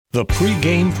The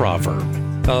pregame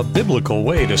proverb, a biblical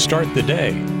way to start the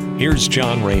day. Here's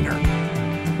John Rayner.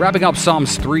 Wrapping up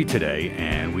Psalms 3 today,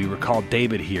 and we recall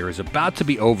David here is about to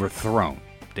be overthrown.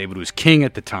 David was king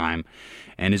at the time,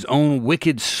 and his own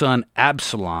wicked son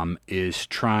Absalom is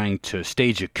trying to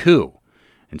stage a coup.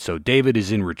 And so David is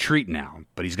in retreat now,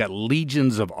 but he's got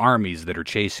legions of armies that are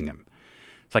chasing him.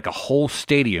 It's like a whole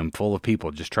stadium full of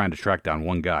people just trying to track down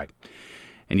one guy.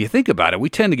 And you think about it, we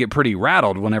tend to get pretty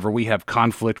rattled whenever we have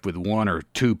conflict with one or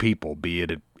two people, be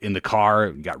it in the car,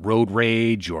 you got road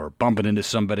rage, or bumping into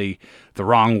somebody the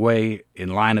wrong way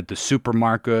in line at the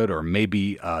supermarket, or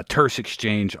maybe a terse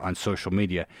exchange on social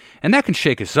media. And that can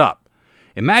shake us up.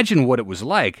 Imagine what it was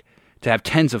like to have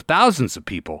tens of thousands of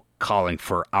people calling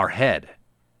for our head.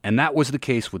 And that was the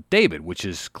case with David, which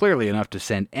is clearly enough to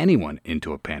send anyone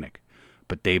into a panic.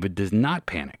 But David does not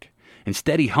panic.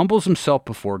 Instead, he humbles himself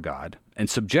before God and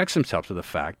subjects himself to the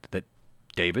fact that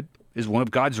David is one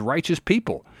of God's righteous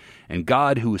people. And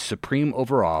God, who is supreme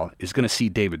over all, is going to see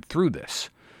David through this.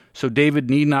 So David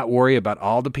need not worry about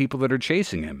all the people that are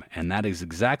chasing him. And that is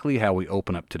exactly how we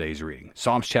open up today's reading.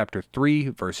 Psalms chapter 3,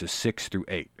 verses 6 through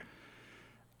 8.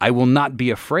 I will not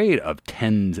be afraid of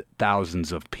tens of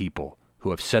thousands of people who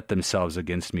have set themselves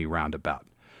against me round about.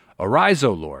 Arise,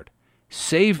 O Lord,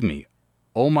 save me,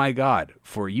 O my God,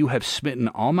 for you have smitten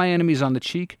all my enemies on the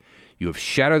cheek. You have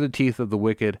shattered the teeth of the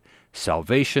wicked.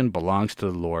 Salvation belongs to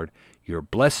the Lord. Your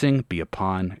blessing be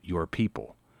upon your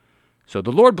people. So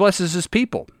the Lord blesses his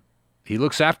people. He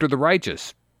looks after the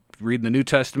righteous. If you read in the New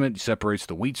Testament, he separates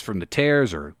the wheats from the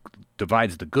tares, or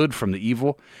divides the good from the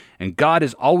evil. And God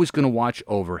is always going to watch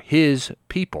over his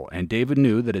people. And David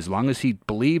knew that as long as he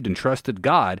believed and trusted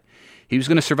God, he was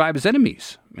going to survive his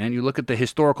enemies. And you look at the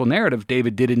historical narrative,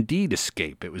 David did indeed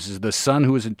escape. It was the son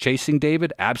who was chasing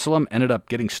David, Absalom, ended up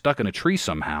getting stuck in a tree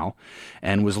somehow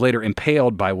and was later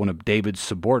impaled by one of David's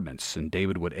subordinates. And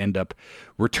David would end up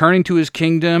returning to his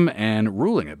kingdom and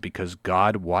ruling it because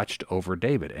God watched over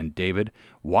David. And David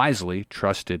wisely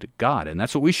trusted God. And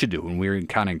that's what we should do when we're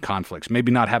encountering conflicts.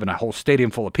 Maybe not having a whole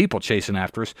stadium full of people chasing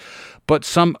after us, but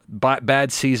some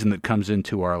bad season that comes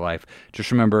into our life.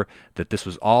 Just remember that this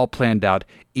was all planned out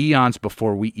eons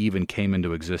before we even came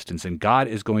into existence, and God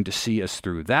is going to see us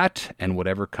through that and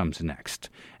whatever comes next.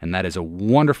 And that is a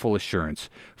wonderful assurance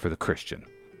for the Christian.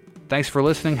 Thanks for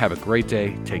listening. Have a great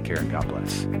day. Take care, and God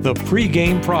bless. The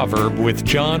pregame proverb with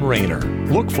John Rayner.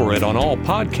 Look for it on all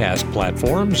podcast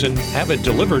platforms and have it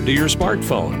delivered to your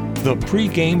smartphone. The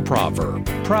pregame proverb,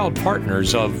 proud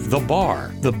partners of The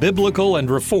Bar, the Biblical and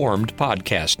Reformed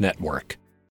Podcast Network.